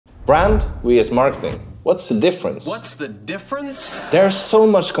Brand vs marketing. What's the difference? What's the difference? There's so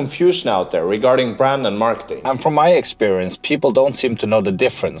much confusion out there regarding brand and marketing. And from my experience, people don't seem to know the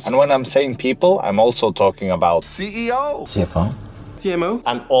difference. And when I'm saying people, I'm also talking about CEO, CFO, CMO,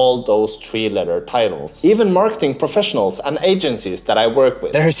 and all those three-letter titles. Even marketing professionals and agencies that I work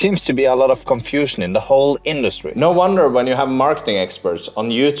with. There seems to be a lot of confusion in the whole industry. No wonder when you have marketing experts on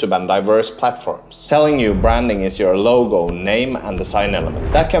YouTube and diverse platforms telling you branding is your logo, name, and design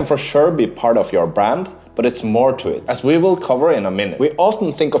element. That can for sure be part of your brand, but it's more to it, as we will cover in a minute. We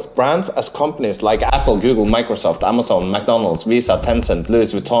often think of brands as companies like Apple, Google, Microsoft, Amazon, McDonald's, Visa, Tencent,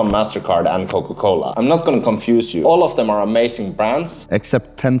 Louis Vuitton, MasterCard, and Coca-Cola. I'm not gonna confuse you. All of them are amazing brands.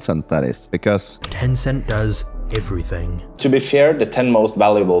 Except Tencent, that is, because Tencent does everything. To be fair, the 10 most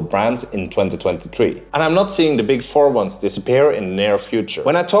valuable brands in 2023. And I'm not seeing the big 4 ones disappear in the near future.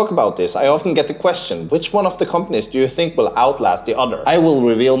 When I talk about this, I often get the question, which one of the companies do you think will outlast the other? I will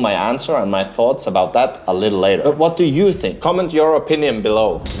reveal my answer and my thoughts about that a little later. But what do you think? Comment your opinion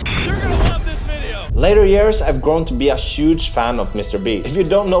below. You're gonna love this video. Later years, I've grown to be a huge fan of MrBeast. If you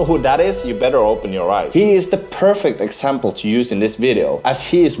don't know who that is, you better open your eyes. He is the perfect example to use in this video, as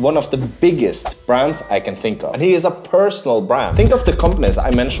he is one of the biggest brands I can think of. And he is a personal brand. Think of the companies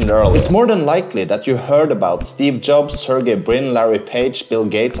I mentioned earlier. It's more than likely that you heard about Steve Jobs, Sergey Brin, Larry Page, Bill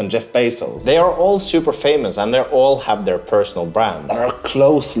Gates, and Jeff Bezos. They are all super famous and they all have their personal brand and are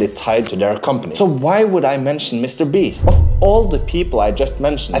closely tied to their company. So why would I mention MrBeast? Of all the people I just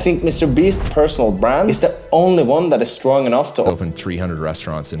mentioned, I think MrBeast's personal brand is the only one that is strong enough to open 300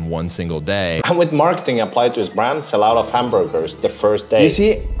 restaurants in one single day. And with marketing applied to his brand, sell out of hamburgers the first day. You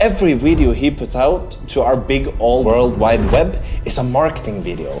see, every video he puts out to our big all World Wide Web is a marketing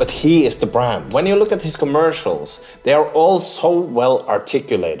video. But he is the brand. When you look at his commercials, they are all so well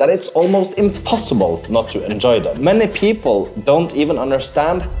articulated that it's almost impossible not to enjoy them. Many people don't even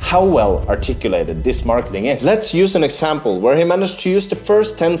understand how well articulated this marketing is. Let's use an example where he managed to use the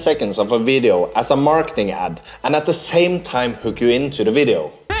first 10 seconds of a video as a marketing ad and at the same time hook you into the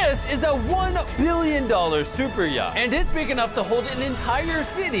video. This is a $1 billion super yacht, and it's big enough to hold an entire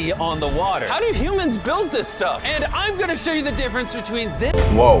city on the water. How do humans build this stuff? And I'm gonna show you the difference between this.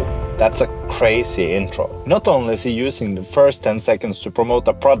 Whoa, that's a crazy intro. Not only is he using the first 10 seconds to promote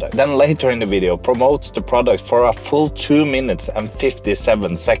a product, then later in the video promotes the product for a full 2 minutes and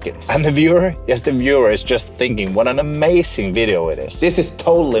 57 seconds. And the viewer, yes, the viewer is just thinking what an amazing video it is. This is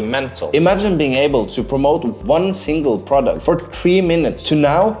totally mental. Imagine being able to promote one single product for 3 minutes to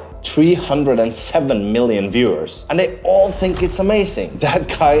now 307 million viewers. And they all think it's amazing. That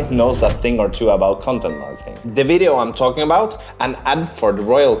guy knows a thing or two about content marketing. The video I'm talking about, an ad for the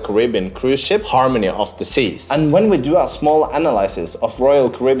Royal Caribbean cruise ship, Harmony of the Seas. And when we do a small analysis of Royal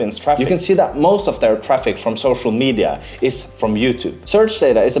Caribbean's traffic, you can see that most of their traffic from social media is from YouTube. Search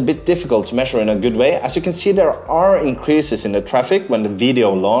data is a bit difficult to measure in a good way. As you can see, there are increases in the traffic when the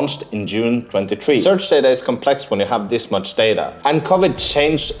video launched in June 23. Search data is complex when you have this much data. And COVID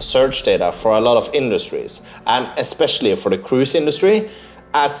changed search data for a lot of industries, and especially for the cruise industry,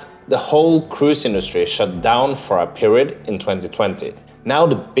 as the whole cruise industry shut down for a period in 2020. Now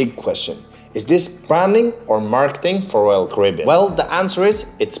the big question. Is this branding or marketing for Royal Caribbean? Well, the answer is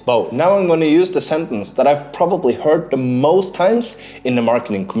it's both. Now I'm going to use the sentence that I've probably heard the most times in the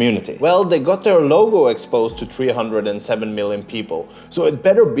marketing community. Well, they got their logo exposed to 307 million people, so it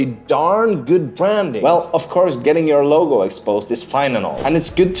better be darn good branding. Well, of course, getting your logo exposed is fine and all, and it's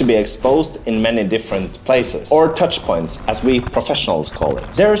good to be exposed in many different places, or touch points, as we professionals call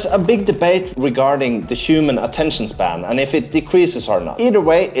it. There's a big debate regarding the human attention span and if it decreases or not. Either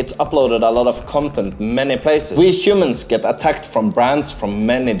way, it's uploaded a lot of content many places. We humans get attacked from brands from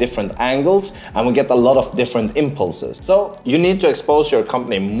many different angles, and we get a lot of different impulses. So you need to expose your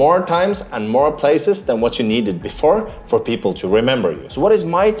company more times and more places than what you needed before for people to remember you. So what is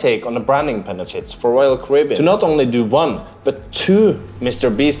my take on the branding benefits for Royal Caribbean to not only do one, but 2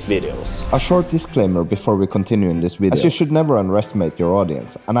 MrBeast videos? a short disclaimer before we continue in this video, as you should never underestimate your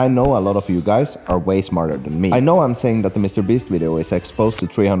audience, and I know a lot of you guys are way smarter than me. I know I'm saying that the MrBeast video is exposed to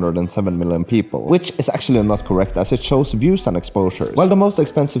 307 million people, which is actually not correct, as it shows views and exposures. While the most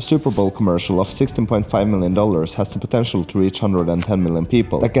expensive Super Bowl commercial of $16.5 million has the potential to reach 110 million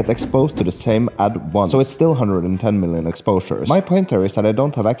people that get exposed to the same ad once, so it's still 110 million exposures. My point here is that I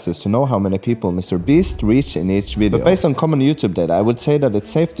don't have access to know how many people MrBeast reached in each video, but based on common YouTube data, I would say that it's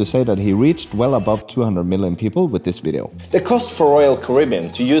safe to say that he reached well above 200 million people with this video. The cost for Royal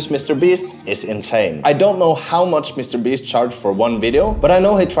Caribbean to use MrBeast is insane. I don't know how much MrBeast charged for one video, but I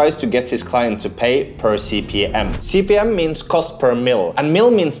know he tries to get his his client to pay per CPM. CPM means cost per mil, and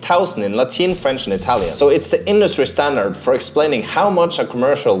mil means thousand in Latin, French, and Italian. So it's the industry standard for explaining how much a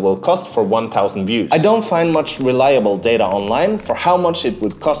commercial will cost for 1,000 views. I don't find much reliable data online for how much it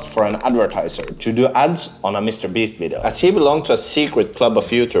would cost for an advertiser to do ads on a MrBeast video, as he belonged to a secret club of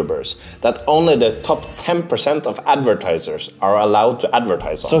YouTubers that only the top 10% of advertisers are allowed to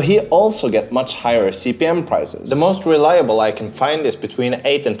advertise on. So he also gets much higher CPM prices. The most reliable I can find is between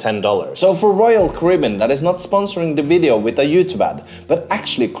 $8 and $10. So for Royal Caribbean, that is not sponsoring the video with a YouTube ad, but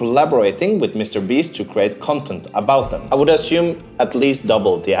actually collaborating with MrBeast to create content about them, I would assume at least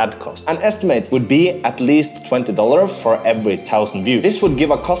double the ad cost. An estimate would be at least $20 for every 1,000 views. This would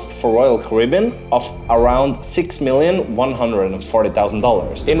give a cost for Royal Caribbean of around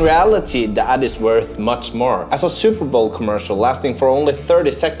 $6,140,000. In reality, the ad is worth much more, as a Super Bowl commercial lasting for only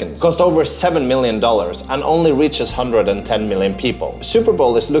 30 seconds cost over $7 million and only reaches 110 million people. Super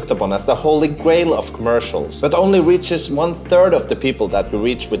Bowl is looked upon as the holy grail of commercials, but only reaches 1/3 of the people that you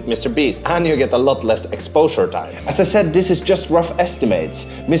reach with MrBeast, and you get a lot less exposure time. As I said, this is just rough estimates.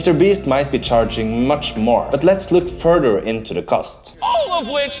 MrBeast might be charging much more, but let's look further into the cost. All of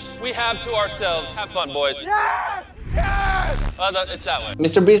which we have to ourselves. Have fun, boys. Yeah! It's that way.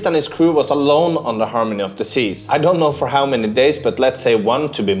 MrBeast and his crew was alone on the Harmony of the Seas. I don't know for how many days, but let's say 1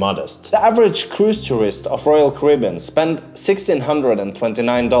 to be modest. The average cruise tourist of Royal Caribbean spent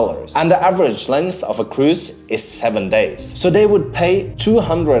 $1,629, and the average length of a cruise is 7 days. So they would pay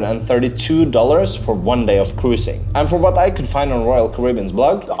 $232 for 1 day of cruising. And for what I could find on Royal Caribbean's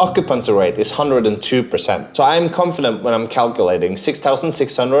blog, the occupancy rate is 102%. So I am confident when I'm calculating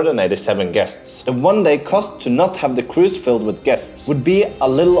 6,687 guests. The 1 day cost to not have the cruise filled with guests would be a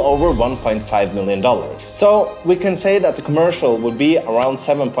little over $1.5 million. So we can say that the commercial would be around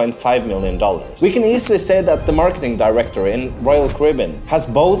 $7.5 million. We can easily say that the marketing director in Royal Caribbean has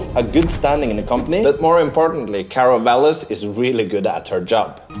both a good standing in the company, but more importantly, Cara Vallis is really good at her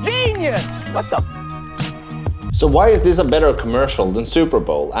job. Genius! What the? So why is this a better commercial than Super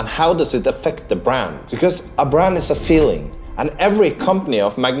Bowl, and how does it affect the brand? Because a brand is a feeling. And every company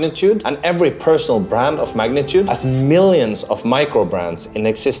of magnitude and every personal brand of magnitude has millions of micro brands in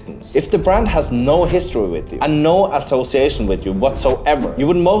existence. If the brand has no history with you and no association with you whatsoever, you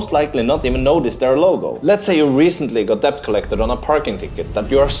would most likely not even notice their logo. Let's say you recently got debt collected on a parking ticket that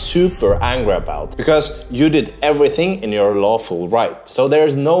you are super angry about because you did everything in your lawful right. So there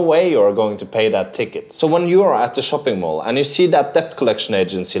is no way you are going to pay that ticket. So when you are at the shopping mall and you see that debt collection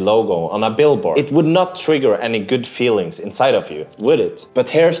agency logo on a billboard, it would not trigger any good feelings inside of you, would it? But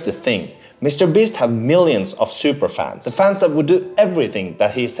here's the thing. MrBeast have millions of super fans, the fans that would do everything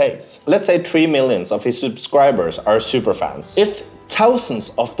that he says. Let's say 3 million of his subscribers are super fans. If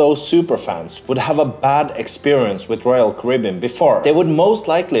thousands of those super fans would have a bad experience with Royal Caribbean before, they would most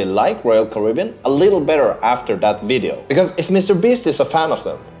likely like Royal Caribbean a little better after that video. Because if MrBeast is a fan of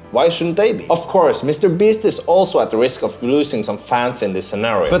them, why shouldn't they be? Of course, MrBeast is also at the risk of losing some fans in this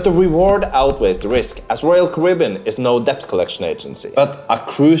scenario, but the reward outweighs the risk, as Royal Caribbean is no debt collection agency, but a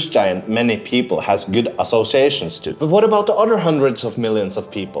cruise giant many people has good associations to. But what about the other hundreds of millions of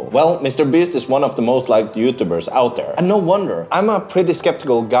people? Well, MrBeast is one of the most liked YouTubers out there, and no wonder. I'm a pretty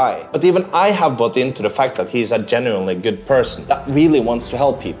skeptical guy, but even I have bought into the fact that he's a genuinely good person that really wants to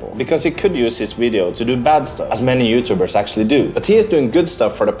help people, because he could use his video to do bad stuff, as many YouTubers actually do. But he is doing good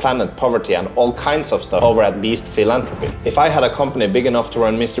stuff for the planet, poverty, and all kinds of stuff over at Beast Philanthropy. If I had a company big enough to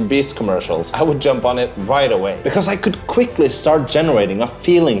run MrBeast commercials, I would jump on it right away, because I could quickly start generating a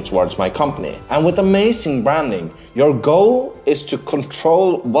feeling towards my company. And with amazing branding, your goal is to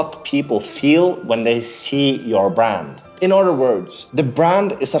control what people feel when they see your brand. In other words, the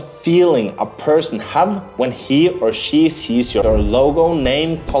brand is a feeling a person have when he or she sees your logo,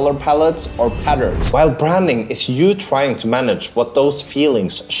 name, color palettes, or patterns. While branding is you trying to manage what those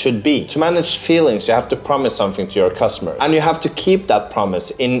feelings should be. To manage feelings, you have to promise something to your customers. And you have to keep that promise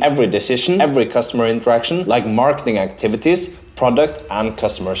in every decision, every customer interaction, like marketing activities, product, and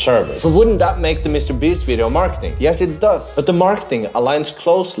customer service. But wouldn't that make the MrBeast video marketing? Yes, it does. But the marketing aligns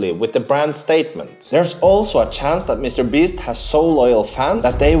closely with the brand statement. There's also a chance that MrBeast has so loyal fans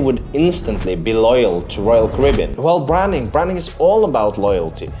that they would instantly be loyal to Royal Caribbean. Well, branding is all about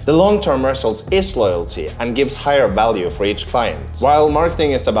loyalty. The long-term results is loyalty and gives higher value for each client, while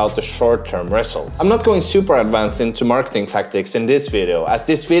marketing is about the short-term results. I'm not going super advanced into marketing tactics in this video, as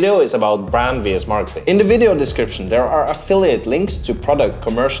this video is about brand vs marketing. In the video description, there are affiliate affiliate links to product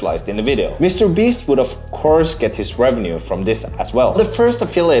commercialized in the video. MrBeast would of course get his revenue from this as well. The first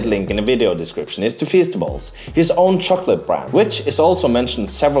affiliate link in the video description is to Feastables, his own chocolate brand, which is also mentioned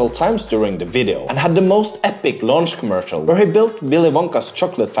several times during the video, and had the most epic launch commercial where he built Willy Wonka's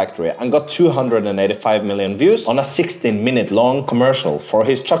chocolate factory and got 285 million views on a 16-minute long commercial for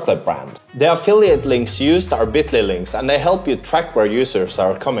his chocolate brand. The affiliate links used are bit.ly links, and they help you track where users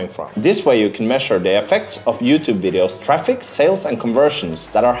are coming from. This way you can measure the effects of YouTube videos, traffic, sales and conversions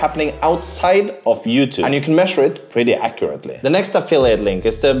that are happening outside of YouTube, and you can measure it pretty accurately. The next affiliate link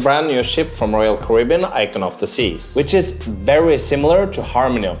is the brand new ship from Royal Caribbean, Icon of the Seas, which is very similar to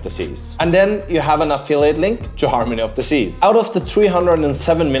Harmony of the Seas. And then you have an affiliate link to Harmony of the Seas. Out of the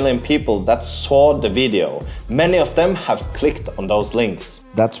 307 million people that saw the video, many of them have clicked on those links.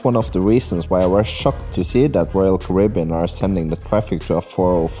 That's one of the reasons why I was shocked to see that Royal Caribbean are sending the traffic to a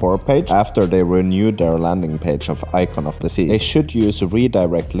 404 page after they renewed their landing page of Icon of the Seas. They should use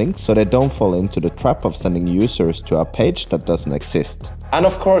redirect links so they don't fall into the trap of sending users to a page that doesn't exist. And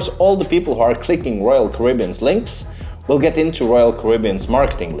of course, all the people who are clicking Royal Caribbean's links will get into Royal Caribbean's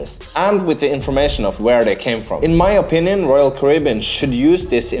marketing lists and with the information of where they came from. In my opinion, Royal Caribbean should use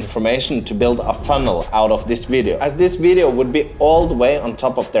this information to build a funnel out of this video, as this video would be all the way on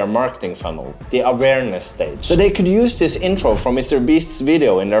top of their marketing funnel, the awareness stage. So they could use this intro from MrBeast's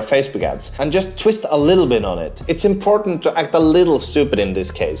video in their Facebook ads and just twist a little bit on it. It's important to act a little stupid in this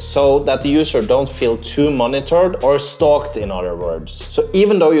case, so that the user don't feel too monitored or stalked, in other words. So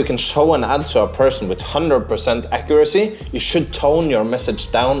even though you can show an ad to a person with 100% accuracy, you should tone your message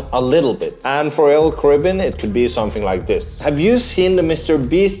down a little bit. And for Royal Caribbean, it could be something like this. Have you seen the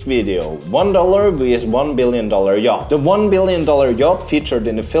MrBeast video? $1 vs $1 billion yacht. The $1 billion yacht featured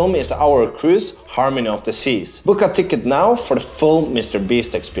in the film is our cruise, Harmony of the Seas. Book a ticket now for the full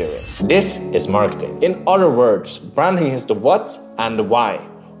MrBeast experience. This is marketing. In other words, branding is the what and the why,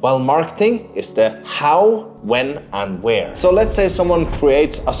 while marketing is the how, when and where. So let's say someone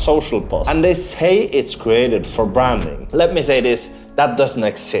creates a social post and they say it's created for branding. Let me say this, that doesn't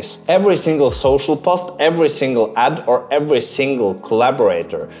exist. Every single social post, every single ad or every single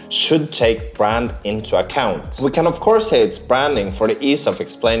collaborator should take brand into account. We can of course say it's branding for the ease of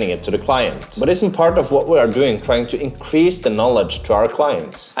explaining it to the client, but isn't part of what we are doing trying to increase the knowledge to our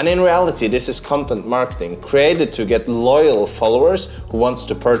clients. And in reality, this is content marketing created to get loyal followers who wants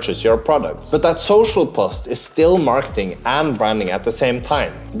to purchase your products. But that social post is still marketing and branding at the same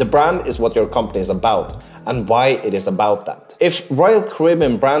time. The brand is what your company is about and why it is about that. If Royal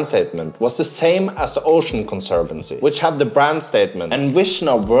Caribbean brand statement was the same as the Ocean Conservancy, which have the brand statement, envision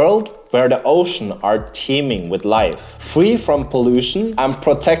a world where the ocean are teeming with life, free from pollution and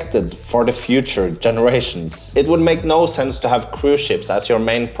protected for the future generations. It would make no sense to have cruise ships as your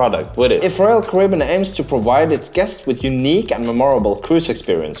main product, would it? If Royal Caribbean aims to provide its guests with unique and memorable cruise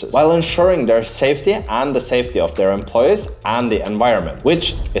experiences, while ensuring their safety and the safety of their employees and the environment,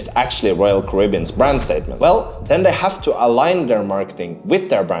 which is actually Royal Caribbean's brand statement, well, then they have to align their marketing with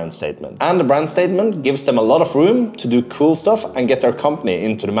their brand statement. And the brand statement gives them a lot of room to do cool stuff and get their company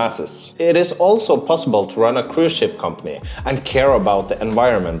into the masses. It is also possible to run a cruise ship company and care about the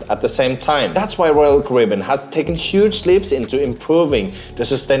environment at the same time. That's why Royal Caribbean has taken huge leaps into improving the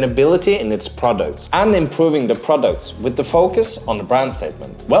sustainability in its products and improving the products with the focus on the brand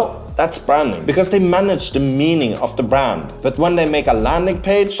statement. Well, that's branding, because they manage the meaning of the brand. But when they make a landing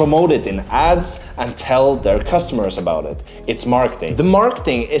page, promote it in ads and tell their customers about it, it's marketing. The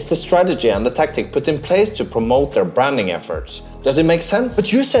marketing is the strategy and the tactic put in place to promote their branding efforts. Does it make sense?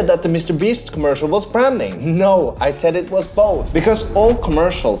 But you said that the MrBeast commercial was branding. No, I said it was both. Because all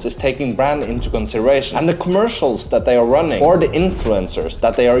commercials is taking brand into consideration, and the commercials that they are running or the influencers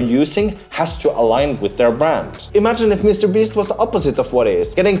that they are using has to align with their brand. Imagine if MrBeast was the opposite of what it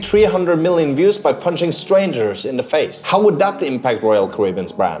is, getting 300 million views by punching strangers in the face. How would that impact Royal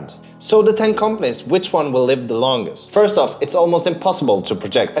Caribbean's brand? So the 10 companies, which one will live the longest? First off, it's almost impossible to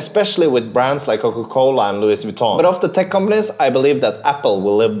project, especially with brands like Coca-Cola and Louis Vuitton. But of the tech companies, I believe that Apple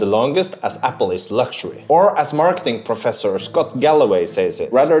will live the longest, as Apple is luxury. Or as marketing professor Scott Galloway says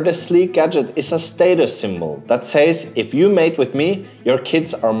it, rather the sleek gadget is a status symbol that says, if you mate with me, your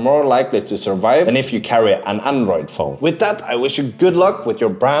kids are more likely to survive than if you carry an Android phone. With that, I wish you good luck with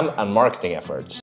your brand and marketing efforts.